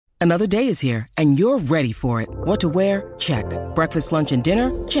Another day is here, and you're ready for it. What to wear? Check. Breakfast, lunch, and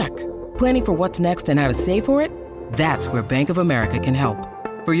dinner? Check. Planning for what's next and how to save for it? That's where Bank of America can help.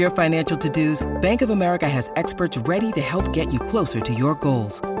 For your financial to-dos, Bank of America has experts ready to help get you closer to your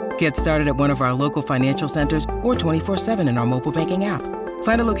goals. Get started at one of our local financial centers or 24/7 in our mobile banking app.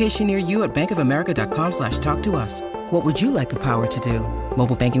 Find a location near you at bankofamerica.com/talktous. What would you like the power to do?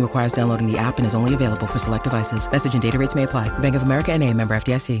 Mobile banking requires downloading the app and is only available for select devices. Message and data rates may apply. Bank of America N.A., member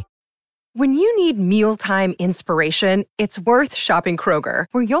FDIC. When you need mealtime inspiration, it's worth shopping Kroger,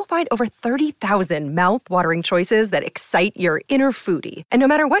 where you'll find over 30,000 mouth-watering choices that excite your inner foodie. And no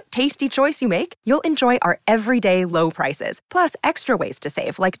matter what tasty choice you make, you'll enjoy our everyday low prices, plus extra ways to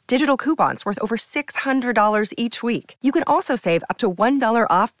save, like digital coupons worth over $600 each week. You can also save up to $1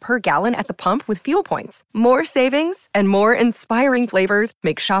 off per gallon at the pump with fuel points. More savings and more inspiring flavors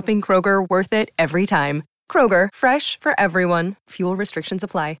make shopping Kroger worth it every time. Kroger, fresh for everyone. Fuel restrictions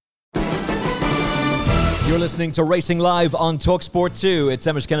apply. You're listening to Racing Live on TalkSport 2. It's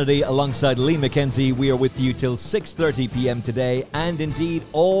Emmett Kennedy alongside Lee McKenzie. We are with you till 6:30 p.m. today and indeed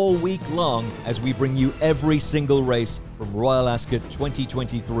all week long as we bring you every single race from Royal Ascot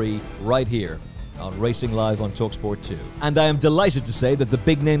 2023 right here on Racing Live on TalkSport 2. And I am delighted to say that the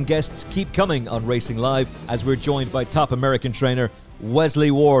big name guests keep coming on Racing Live as we're joined by top American trainer Wesley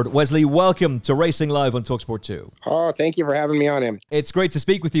Ward. Wesley, welcome to Racing Live on TalkSport 2. Oh, thank you for having me on, Em. It's great to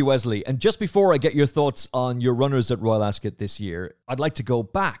speak with you, Wesley. And just before I get your thoughts on your runners at Royal Ascot this year, I'd like to go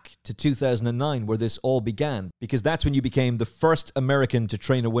back to 2009 where this all began, because that's when you became the first American to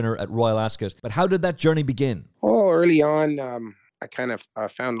train a winner at Royal Ascot. But how did that journey begin? Oh, early on, I kind of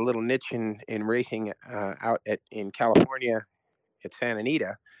found a little niche in racing out in California at Santa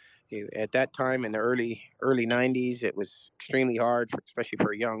Anita. At that time, in the early 90s, it was extremely hard, especially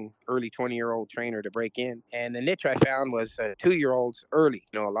for a young, early 20-year-old trainer to break in. And the niche I found was 2-year-olds early.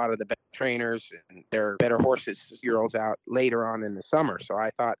 You know, a lot of the best trainers and their better horses, year-olds out later on in the summer. So I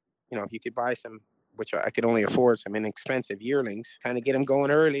thought, you know, if you could buy some, which I could only afford, some inexpensive yearlings, kind of get them going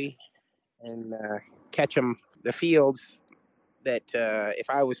early and catch them the fields that if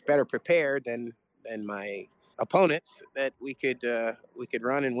I was better prepared than my opponents, that we could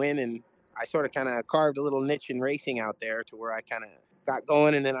run and win. And I sort of kind of carved a little niche in racing out there to where I kind of got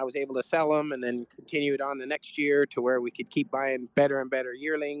going, and then I was able to sell them and then continued on the next year to where we could keep buying better and better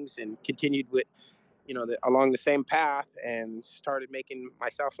yearlings and continued with, you know, along the same path, and started making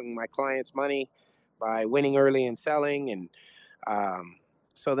myself and my clients money by winning early and selling. And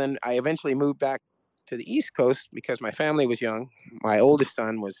so then I eventually moved back to the East Coast because my family was young. My oldest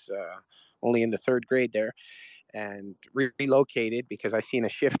son was only in the 3rd grade there, and relocated because I seen a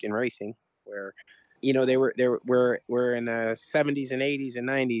shift in racing where, you know, we're in the 70s and 80s and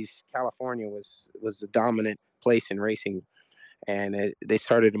 90s. California was the dominant place in racing, and they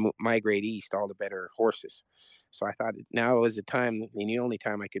started to migrate east, all the better horses. So I thought now was the time, and the only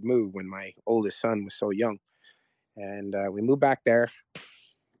time I could move, when my oldest son was so young. And we moved back there,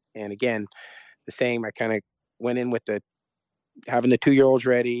 and again, the same. I kind of went in with having the 2-year-olds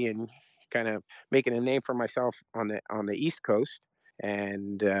ready and kind of making a name for myself on the East Coast.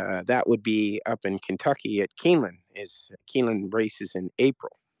 And that would be up in Kentucky at Keeneland. Keeneland races in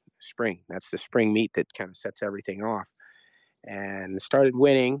April, spring. That's the spring meet that kind of sets everything off. And started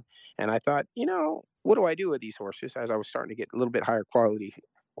winning. And I thought, you know, what do I do with these horses? As I was starting to get a little bit higher quality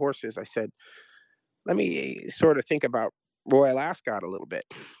horses, I said, let me sort of think about Royal Ascot a little bit.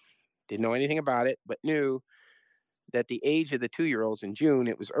 Didn't know anything about it, but knew that the age of the 2-year-olds in June,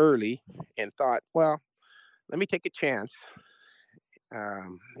 it was early, and thought, well, let me take a chance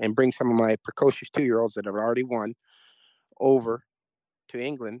and bring some of my precocious 2-year-olds that have already won over to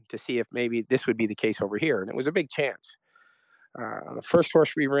England to see if maybe this would be the case over here. And it was a big chance. The first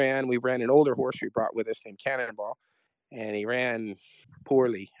horse we ran an older horse we brought with us named Cannonball, and he ran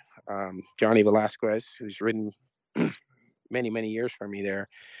poorly. Johnny Velasquez, who's ridden many, many years for me there,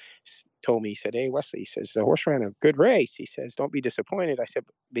 told me, he said, hey, Wesley, he says, the horse ran a good race. He says, don't be disappointed. I said,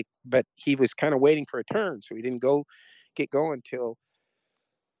 but he was kind of waiting for a turn, so he didn't get going till,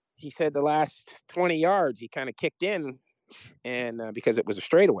 he said, the last 20 yards, he kind of kicked in, and because it was a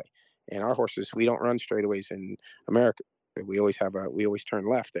straightaway. And our horses, we don't run straightaways in America. We always turn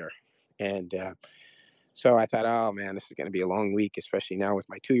left there. And so I thought, oh, man, this is going to be a long week, especially now with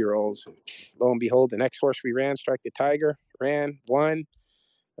my 2-year-olds. And lo and behold, the next horse we ran, Strike the Tiger, won.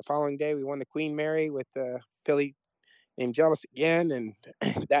 The following day, we won the Queen Mary with the filly named Jealous again. And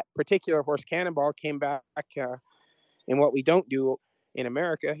that particular horse, Cannonball, came back in what we don't do in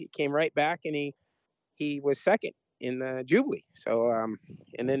America. He came right back, and he was second in the Jubilee. So,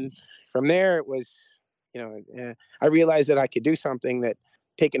 and then from there, it was, you know, I realized that I could do something that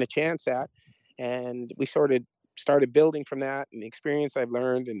taken a chance at. And we sort of started building from that and the experience I've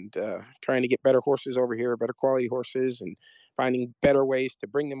learned, and trying to get better horses over here, better quality horses, and finding better ways to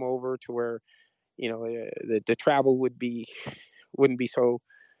bring them over to where, the travel wouldn't be so,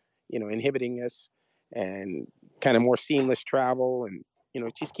 inhibiting us, and kind of more seamless travel, and,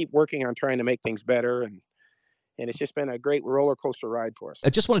 just keep working on trying to make things better. And it's just been a great roller coaster ride for us. I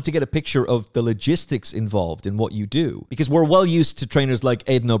just wanted to get a picture of the logistics involved in what you do, because we're well used to trainers like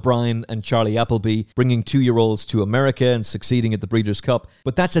Aidan O'Brien and Charlie Appleby bringing 2-year-olds to America and succeeding at the Breeders' Cup.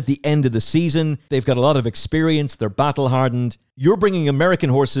 But that's at the end of the season. They've got a lot of experience. They're battle-hardened. You're bringing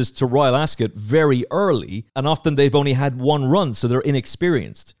American horses to Royal Ascot very early, and often they've only had one run, so they're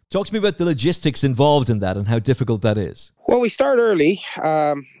inexperienced. Talk to me about the logistics involved in that and how difficult that is. Well, we start early.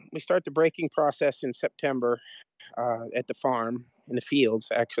 We start the breaking process in September. At the farm, in the fields,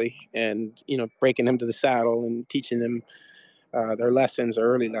 actually, and, breaking them to the saddle and teaching them their lessons,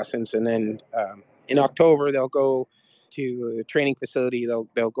 early lessons. And then in October, they'll go to a training facility.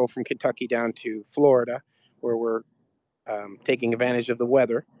 They'll go from Kentucky down to Florida, where we're taking advantage of the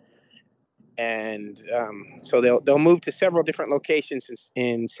weather. And so they'll move to several different locations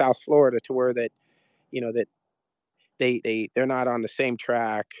in South Florida, to where that, that they're not on the same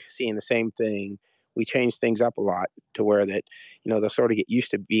track, seeing the same thing. We change things up a lot to where that, they'll sort of get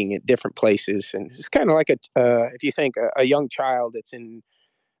used to being at different places. And it's kind of like if you think a young child that's in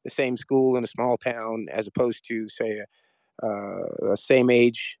the same school in a small town, as opposed to, say, a same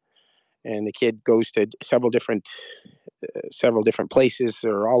age, and the kid goes to several different places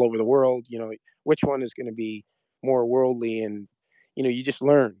or all over the world, which one is going to be more worldly? And, you just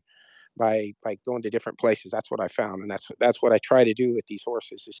learn by going to different places. That's what I found. And that's what I try to do with these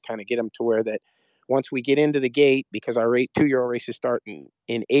horses, is kind of get them to where that, once we get into the gate, because our 2-year-old races start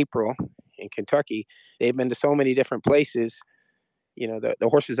in April in Kentucky, they've been to so many different places. The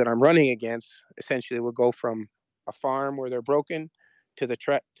horses that I'm running against essentially will go from a farm where they're broken to the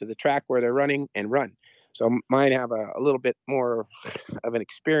track where they're running and run. So mine have a little bit more of an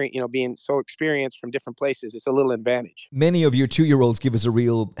experience, being so experienced from different places. It's a little advantage. Many of your 2-year-olds give us a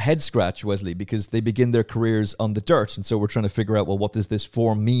real head scratch, Wesley, because they begin their careers on the dirt. And so we're trying to figure out, well, what does this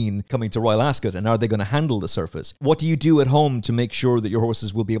form mean coming to Royal Ascot? And are they going to handle the surface? What do you do at home to make sure that your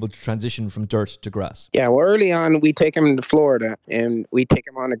horses will be able to transition from dirt to grass? Yeah, well, early on, we take them to Florida, and we take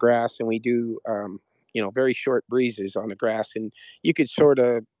them on the grass, and we do, very short breezes on the grass. And you could sort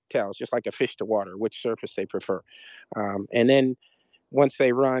of tell, it's just like a fish to water, which surface they prefer. And then once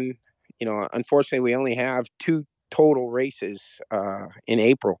they run, unfortunately, we only have 2 total races in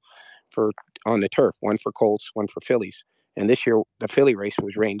April on the turf, one for colts, one for fillies. And this year, the filly race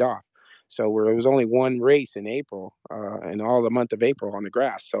was rained off. So there was only one race in April, and all the month of April on the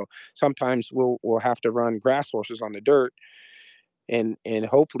grass. So sometimes we'll have to run grass horses on the dirt, and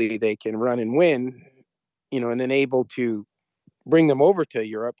hopefully they can run and win, and then able to bring them over to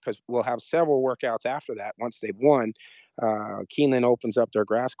Europe, because we'll have several workouts after that. Once they've won, Keeneland opens up their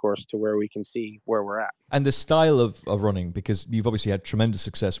grass course to where we can see where we're at. And the style of running, because you've obviously had tremendous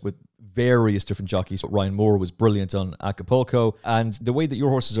success with various different jockeys. Ryan Moore was brilliant on Acapulco, and the way that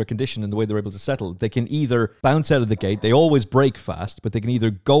your horses are conditioned and the way they're able to settle, they can either bounce out of the gate, they always break fast, but they can either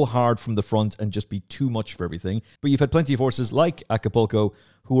go hard from the front and just be too much for everything. But you've had plenty of horses like Acapulco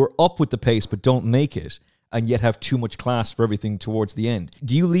who are up with the pace but don't make it, and yet have too much class for everything towards the end.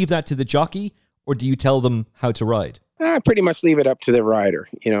 Do you leave that to the jockey, or do you tell them how to ride? I pretty much leave it up to the rider.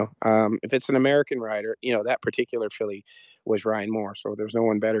 If it's an American rider, that particular filly was Ryan Moore. So there's no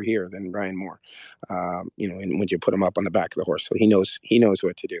one better here than Ryan Moore. And when you put him up on the back of the horse, so he knows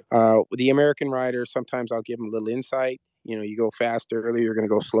what to do. With the American rider, sometimes I'll give him a little insight. You go fast early, you're going to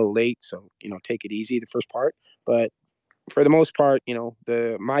go slow late. So, take it easy the first part. But for the most part,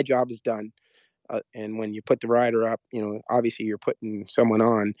 my job is done. And when you put the rider up, obviously you're putting someone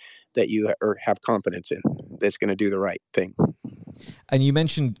on that you have confidence in, that's going to do the right thing. And you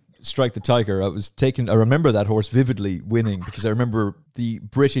mentioned Strike the Tiger. I remember that horse vividly winning, because I remember the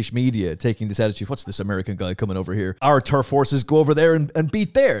British media taking this attitude, what's this American guy coming over here? Our turf horses go over there and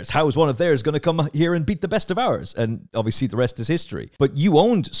beat theirs. How is one of theirs going to come here and beat the best of ours? And obviously the rest is history. But you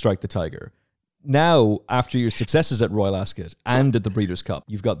owned Strike the Tiger. Now, after your successes at Royal Ascot and at the Breeders' Cup,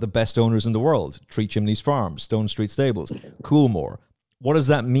 you've got the best owners in the world: Three Chimneys Farms, Stone Street Stables, Coolmore. What does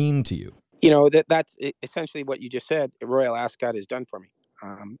that mean to you? That's essentially what you just said. Royal Ascot has done for me.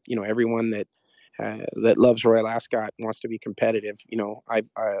 Everyone that loves Royal Ascot wants to be competitive.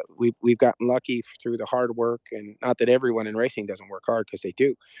 We've gotten lucky through the hard work, and not that everyone in racing doesn't work hard, because they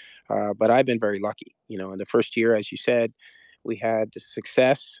do. But I've been very lucky. In the first year, as you said, we had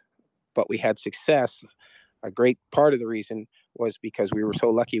success. But we had success. A great part of the reason was because we were so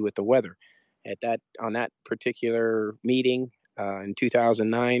lucky with the weather. On that particular meeting in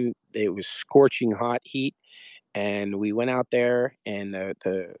 2009, it was scorching hot heat, and we went out there, and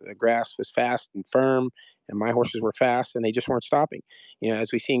the grass was fast and firm, and my horses were fast, and they just weren't stopping.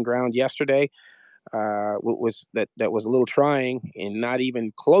 As we seen ground yesterday, that was a little trying and not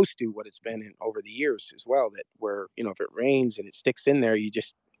even close to what it's been over the years as well. That where if it rains and it sticks in there,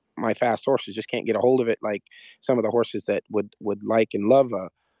 my fast horses just can't get a hold of it like some of the horses that would like and love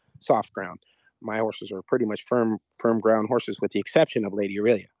soft ground. My horses are pretty much firm ground horses, with the exception of Lady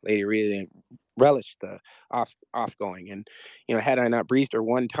Aurelia. Lady Aurelia relished the off going, and had I not breezed her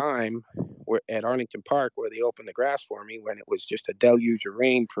one time at Arlington Park, where they opened the grass for me when it was just a deluge of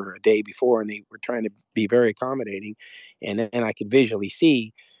rain for a day before, and they were trying to be very accommodating, and I could visually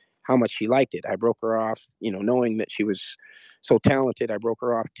see how much she liked it. I broke her off, knowing that she was so talented. I broke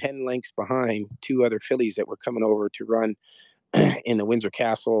her off 10 lengths behind two other fillies that were coming over to run in the Windsor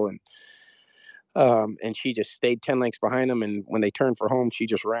Castle, and she just stayed 10 lengths behind them. And when they turned for home, she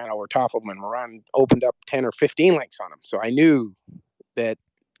just ran over top of them and opened up 10 or 15 lengths on them. So I knew that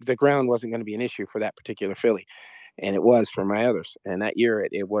the ground wasn't going to be an issue for that particular filly. And it was for my others. And that year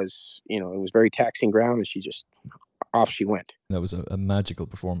it was, it was very taxing ground, and off she went. That was a magical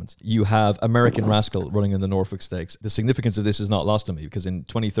performance. You have American Rascal running in the Norfolk Stakes. The significance of this is not lost on me, because in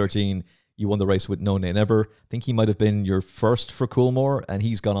 2013, you won the race with No Nay Never. I think he might have been your first for Coolmore, and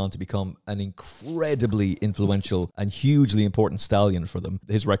he's gone on to become an incredibly influential and hugely important stallion for them.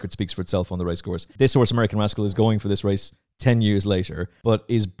 His record speaks for itself on the race course. This horse, American Rascal, is going for this race 10 years later, but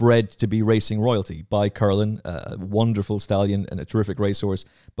is bred to be racing royalty by Curlin, a wonderful stallion and a terrific racehorse,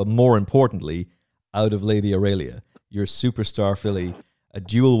 but more importantly, out of Lady Aurelia, your superstar filly, a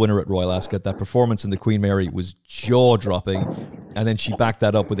dual winner at Royal Ascot. That performance in the Queen Mary was jaw-dropping, and then she backed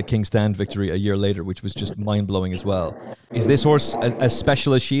that up with a King's Stand victory a year later, which was just mind-blowing as well. Is this horse as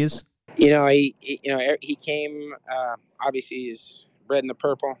special as she is? He came, obviously he's bred in the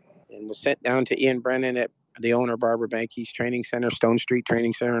purple, and was sent down to Ian Brennan at the owner, Barbara Banky's training center, Stone Street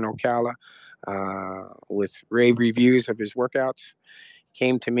Training Center in Ocala, with rave reviews of his workouts.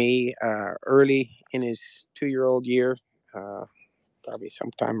 Came to me early in his 2-year-old year, probably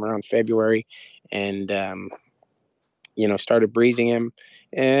sometime around February, and started breezing him,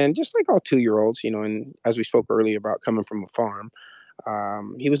 and just like all 2-year-olds, and as we spoke earlier about coming from a farm,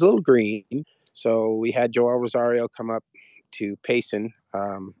 he was a little green, so we had Joel Rosario come up to Payson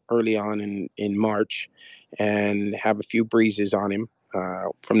early on in March and have a few breezes on him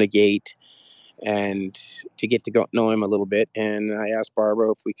from the gate, and to get to know him a little bit. And I asked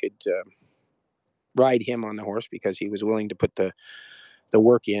Barbara if we could ride him on the horse, because he was willing to put the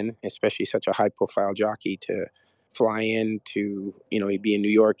work in, especially such a high profile jockey, to fly in to, he'd be in New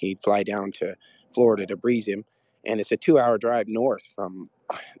York and he'd fly down to Florida to breeze him. And it's a 2-hour drive north from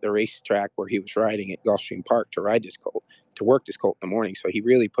the racetrack where he was riding at Gulfstream Park to ride this colt, to work this colt in the morning. So he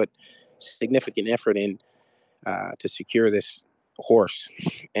really put significant effort in to secure this horse.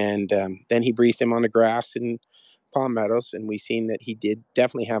 And then he breezed him on the grass in Palm Meadows, and we seen that he did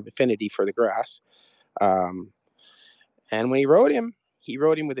definitely have affinity for the grass. And when he rode him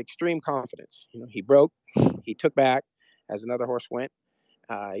with extreme confidence. He broke, he took back as another horse went.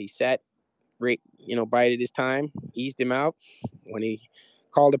 He sat, bided his time, eased him out. When he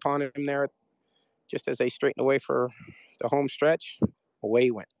called upon him there, just as they straightened away for the home stretch, away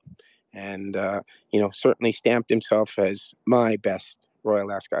he went. And, certainly stamped himself as my best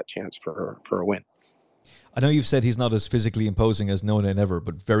Royal Ascot chance for a win. I know you've said he's not as physically imposing as No Nay Never,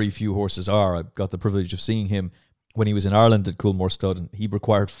 but very few horses are. I've got the privilege of seeing him when he was in Ireland at Coolmore Stud, and he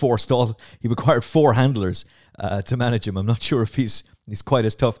required 4 handlers to manage him. I'm not sure if he's quite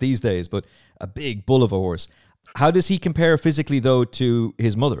as tough these days, but a big bull of a horse. How does he compare physically, though, to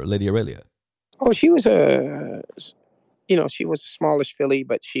his mother, Lady Aurelia? Oh, she was a smallish filly,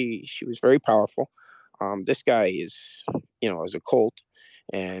 but she was very powerful. This guy is, as a colt,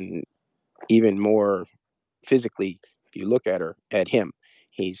 and even more physically, if you look at him,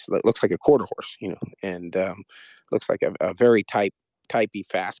 looks like a quarter horse, and looks like a very typey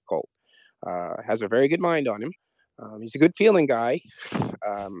fast colt. Has a very good mind on him. He's a good feeling guy,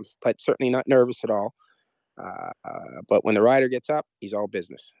 but certainly not nervous at all. But when the rider gets up, he's all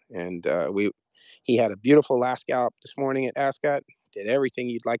business. And he had a beautiful last gallop this morning at Ascot. Did everything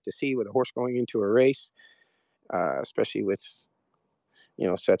you'd like to see with a horse going into a race, especially with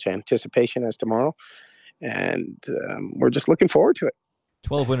such anticipation as tomorrow. And we're just looking forward to it.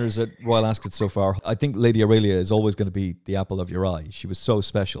 12 winners at Royal Ascot so far. I think Lady Aurelia is always going to be the apple of your eye. She was so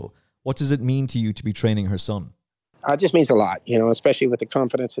special. What does it mean to you to be training her son? It just means a lot, especially with the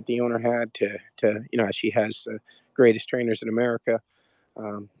confidence that the owner had to as she has greatest trainers in America.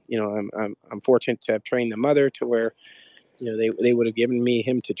 I'm fortunate to have trained the mother to where, they would have given me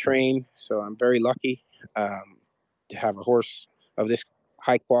him to train. So I'm very lucky to have a horse of this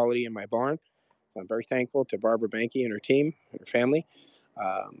high quality in my barn. So I'm very thankful to Barbara Banke and her team and her family.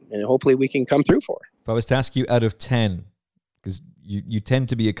 And hopefully we can come through for her. If I was to ask you out of 10, because you tend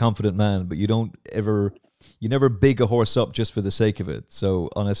to be a confident man, but you never big a horse up just for the sake of it. So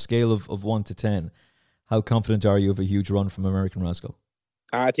on a scale of 1 to 10, how confident are you of a huge run from American Rascal?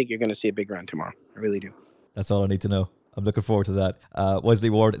 I think you're going to see a big run tomorrow. I really do. That's all I need to know. I'm looking forward to that. Wesley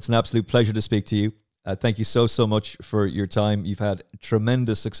Ward, it's an absolute pleasure to speak to you. Thank you so much for your time. You've had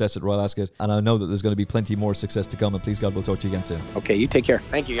tremendous success at Royal Ascot, and I know that there's going to be plenty more success to come, and please God, we'll talk to you again soon. Okay, you take care.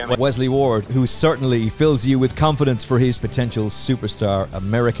 Thank you. Wesley Ward, who certainly fills you with confidence for his potential superstar,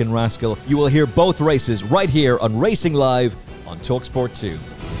 American Rascal. You will hear both races right here on Racing Live on TalkSport 2.